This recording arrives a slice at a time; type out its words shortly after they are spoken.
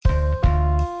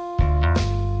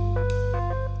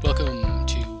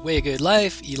Way a Good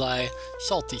Life, Eli,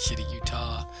 Salty City,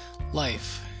 Utah.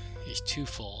 Life is too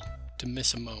full to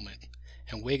miss a moment,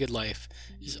 and Way Good Life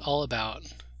is all about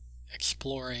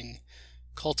exploring,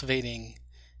 cultivating,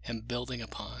 and building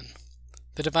upon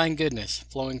the divine goodness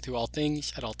flowing through all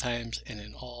things at all times and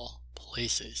in all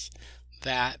places.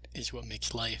 That is what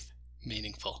makes life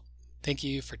meaningful. Thank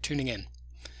you for tuning in.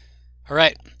 All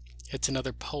right, it's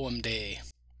another poem day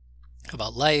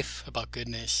about life, about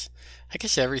goodness. I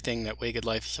guess everything that Way Good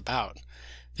Life is about.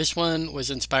 This one was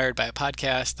inspired by a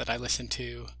podcast that I listened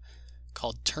to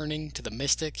called Turning to the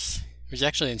Mystics. It was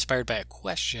actually inspired by a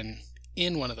question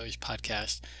in one of those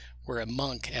podcasts where a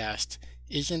monk asked,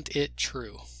 "Isn't it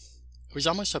true?" It was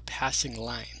almost a passing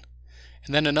line.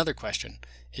 And then another question,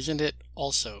 "Isn't it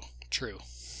also true?"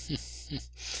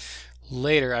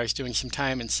 Later, I was doing some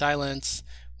time in silence,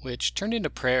 which turned into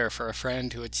prayer for a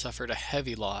friend who had suffered a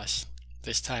heavy loss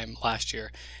this time last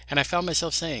year, and I found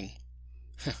myself saying,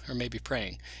 or maybe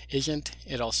praying, "Isn't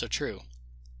it also true?"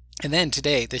 And then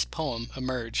today, this poem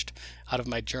emerged out of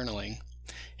my journaling.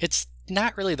 It's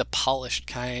not really the polished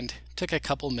kind. It took a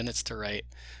couple minutes to write,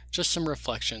 just some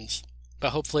reflections, but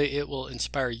hopefully it will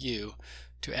inspire you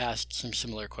to ask some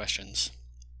similar questions.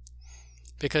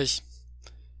 Because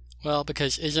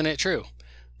isn't it true?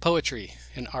 Poetry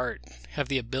and art have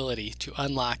the ability to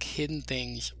unlock hidden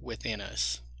things within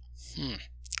us.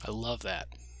 I love that.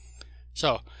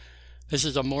 So, this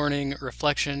is a morning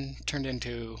reflection turned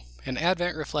into an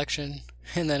Advent reflection,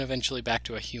 and then eventually back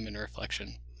to a human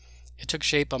reflection. It took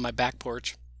shape on my back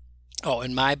porch. Oh,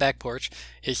 and my back porch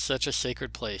is such a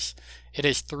sacred place. It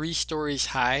is 3 stories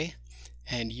high,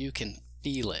 and you can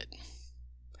feel it.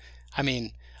 I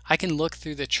mean, I can look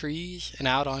through the trees and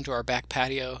out onto our back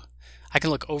patio. I can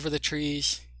look over the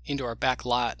trees into our back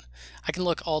lot. I can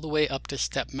look all the way up to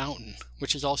Step Mountain,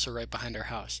 which is also right behind our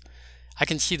house. I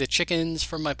can see the chickens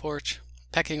from my porch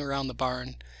pecking around the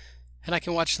barn, and I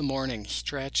can watch the morning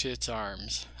stretch its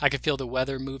arms. I can feel the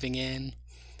weather moving in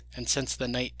and sense the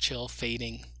night chill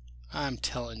fading. I'm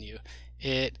telling you,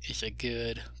 it is a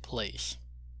good place.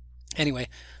 Anyway,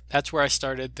 that's where I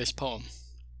started this poem.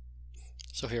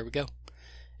 So here we go.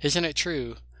 Isn't it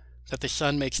true that the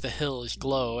sun makes the hills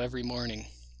glow every morning?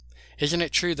 Isn't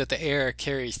it true that the air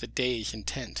carries the day's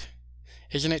intent?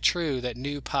 Isn't it true that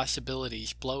new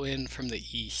possibilities blow in from the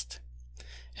east?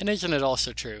 And isn't it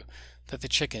also true that the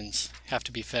chickens have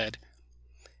to be fed?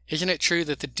 Isn't it true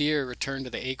that the deer return to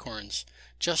the acorns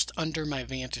just under my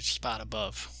vantage spot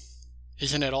above?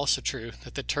 Isn't it also true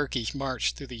that the turkeys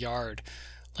march through the yard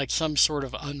like some sort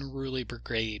of unruly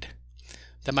brigade?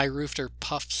 That my rooster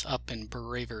puffs up in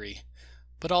bravery,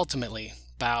 but ultimately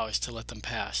bows to let them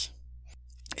pass?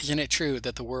 Isn't it true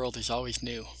that the world is always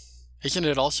new? Isn't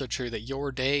it also true that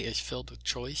your day is filled with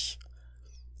choice?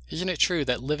 Isn't it true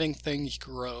that living things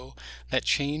grow, that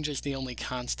change is the only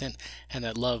constant, and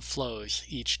that love flows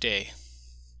each day?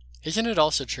 Isn't it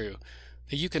also true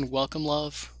that you can welcome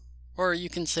love, or you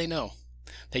can say no?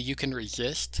 That you can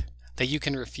resist, that you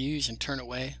can refuse and turn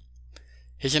away?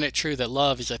 Isn't it true that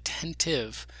love is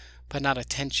attentive, but not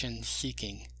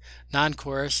attention-seeking,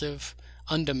 non-coercive,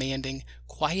 undemanding,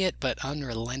 quiet but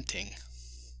unrelenting?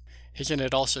 Isn't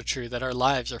it also true that our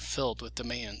lives are filled with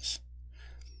demands?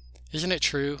 Isn't it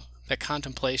true that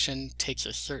contemplation takes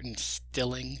a certain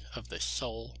stilling of the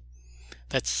soul?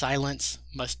 That silence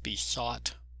must be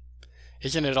sought?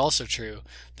 Isn't it also true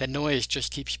that noise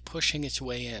just keeps pushing its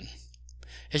way in?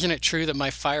 Isn't it true that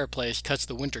my fireplace cuts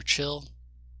the winter chill?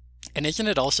 And isn't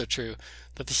it also true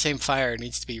that the same fire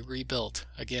needs to be rebuilt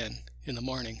again in the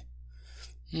morning?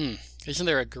 Isn't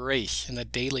there a grace in the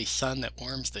daily sun that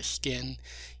warms the skin,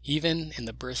 even in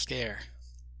the brisk air?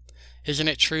 Isn't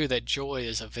it true that joy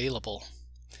is available?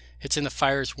 It's in the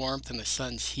fire's warmth and the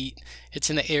sun's heat. It's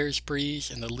in the air's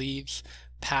breeze and the leaves'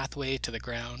 pathway to the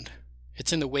ground.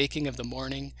 It's in the waking of the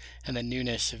morning and the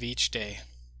newness of each day.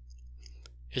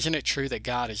 Isn't it true that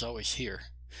God is always here?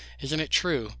 Isn't it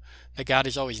true that God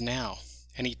is always now,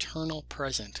 an eternal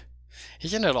present?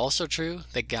 Isn't it also true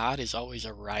that God is always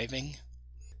arriving?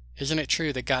 Isn't it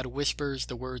true that God whispers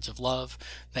the words of love,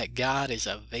 that God is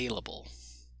available?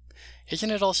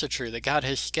 Isn't it also true that God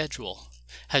has schedule,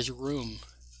 has room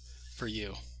for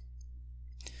you?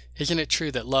 Isn't it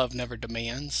true that love never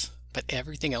demands, but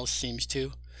everything else seems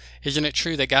to? Isn't it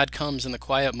true that God comes in the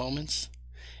quiet moments?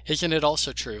 Isn't it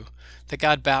also true that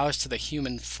God bows to the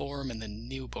human form and the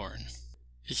newborn?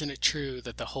 Isn't it true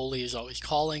that the holy is always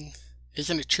calling?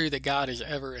 Isn't it true that God is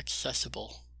ever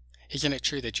accessible? Isn't it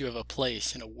true that you have a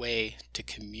place and a way to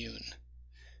commune?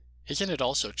 Isn't it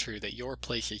also true that your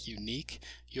place is unique,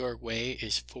 your way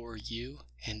is for you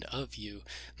and of you,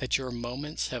 that your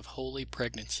moments have holy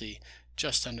pregnancy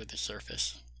just under the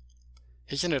surface?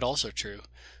 isn't it also true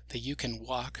that you can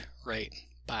walk right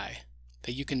by,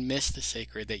 that you can miss the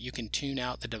sacred, that you can tune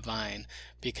out the divine,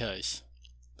 because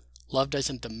love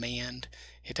doesn't demand,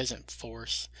 it doesn't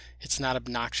force, it's not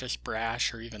obnoxious,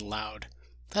 brash, or even loud.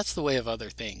 That's the way of other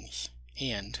things.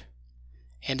 And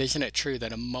isn't it true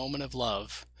that a moment of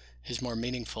love is more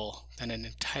meaningful than an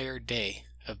entire day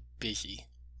of busy?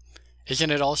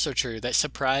 Isn't it also true that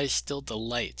surprise still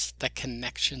delights, that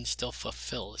connection still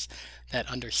fulfills, that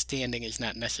understanding is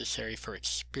not necessary for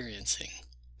experiencing?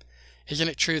 Isn't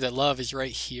it true that love is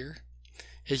right here?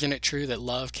 Isn't it true that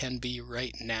love can be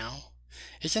right now?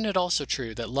 Isn't it also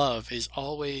true that love is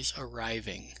always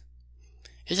arriving?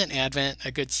 Isn't Advent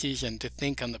a good season to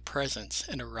think on the presence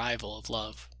and arrival of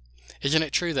love? Isn't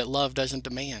it true that love doesn't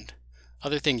demand?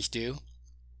 Other things do.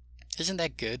 Isn't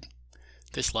that good?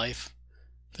 This life,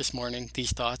 this morning,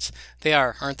 these thoughts, they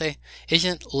are, aren't they?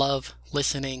 Isn't love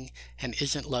listening, and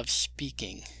isn't love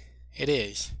speaking? It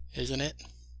is, isn't it?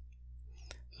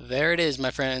 There it is,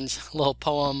 my friends. A little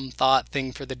poem, thought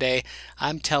thing for the day.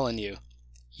 I'm telling you,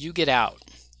 you get out,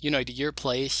 to your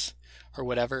place or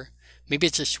whatever. Maybe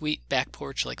it's a sweet back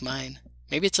porch like mine.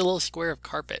 Maybe it's a little square of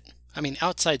carpet.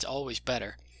 Outside's always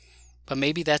better. But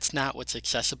maybe that's not what's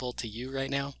accessible to you right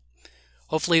now.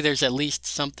 Hopefully there's at least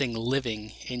something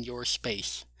living in your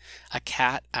space. A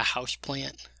cat, a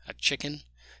houseplant, a chicken,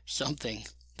 something.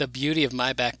 The beauty of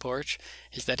my back porch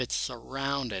is that it's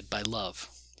surrounded by love.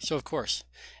 So of course,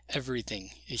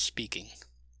 everything is speaking.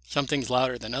 Some things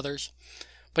louder than others.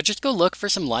 But just go look for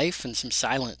some life and some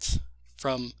silence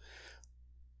from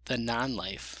the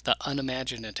non-life, the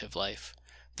unimaginative life,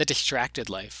 the distracted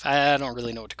life. I don't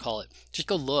really know what to call it. Just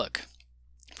go look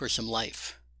for some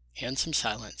life and some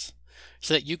silence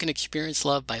so that you can experience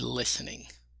love by listening.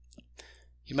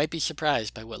 You might be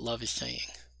surprised by what love is saying.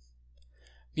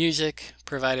 Music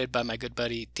provided by my good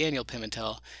buddy Daniel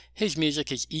Pimentel. His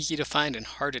music is easy to find and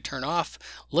hard to turn off.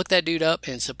 Look that dude up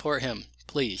and support him,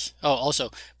 please. Oh,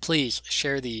 also, please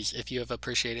share these if you have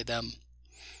appreciated them.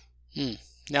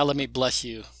 Now let me bless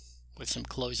you with some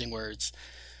closing words.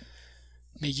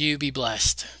 May you be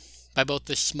blessed by both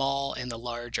the small and the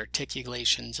large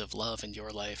articulations of love in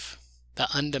your life, the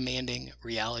undemanding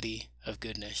reality of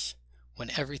goodness when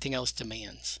everything else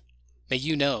demands. May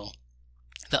you know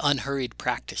the unhurried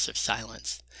practice of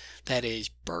silence that is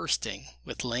bursting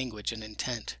with language and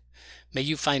intent. May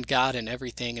you find God in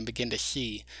everything and begin to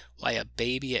see why a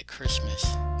baby at Christmas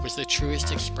was the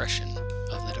truest expression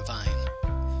of the divine.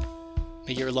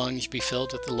 May your lungs be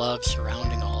filled with the love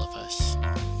surrounding all of us.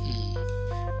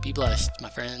 Be blessed, my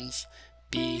friends.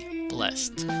 Be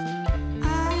blessed.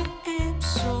 I am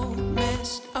so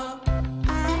messed up,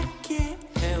 I can't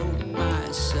help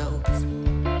myself.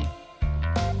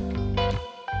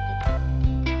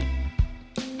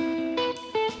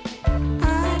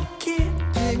 I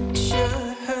can't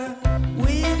picture her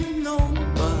with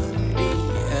nobody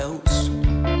else.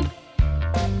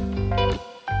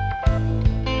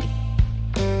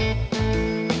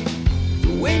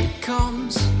 The wind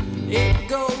comes, it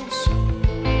goes,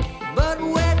 but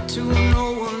where to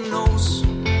no one knows.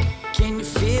 Can you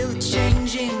feel the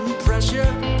changing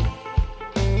pressure?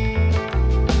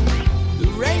 The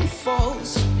rain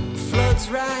falls, floods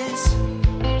rise,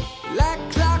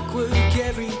 like clockwork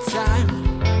every time,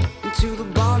 into the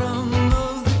bottom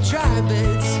of the dry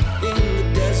beds in the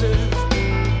desert.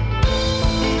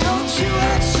 Don't you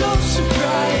act so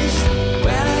surprised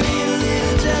when I need a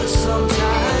little jealous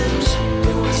sometimes.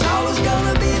 It was always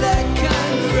gonna be that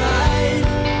kind of ride.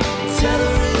 Tell the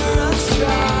river runs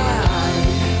dry,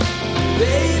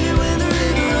 baby, when the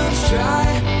river runs dry,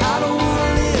 I don't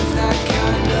wanna live that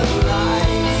kind of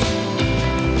life.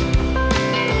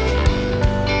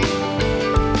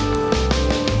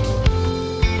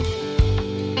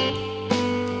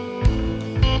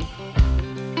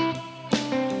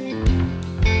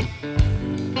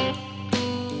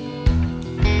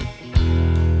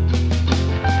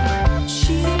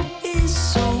 She is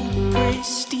so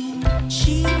pristine,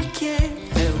 she can't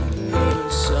help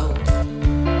herself.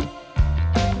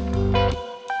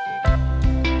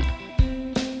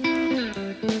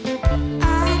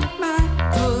 I might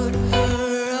put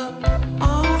her up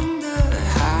on the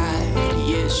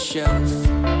highest shelf.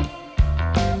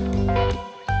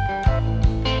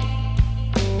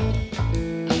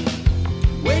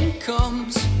 Wind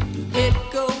comes, it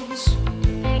goes,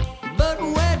 but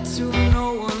where to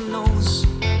no one knows.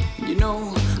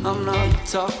 I'm not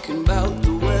talking about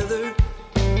the weather.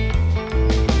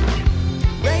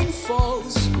 Rain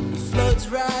falls, floods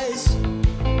rise,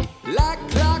 like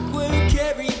clockwork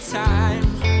every time,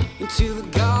 into the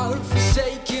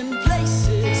God-forsaken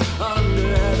places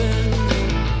under heaven.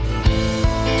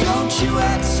 Don't you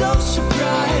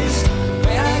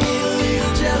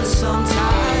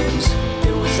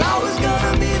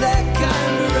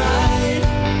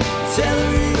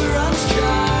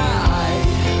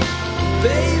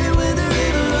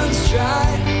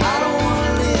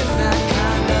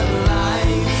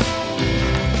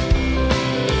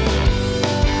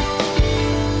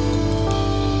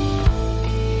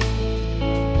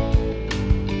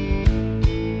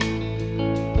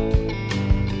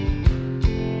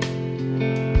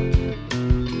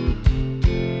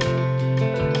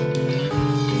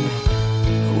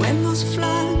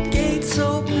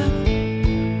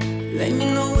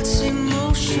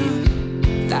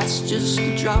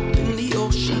drop in the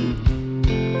ocean.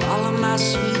 Follow my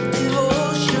sweet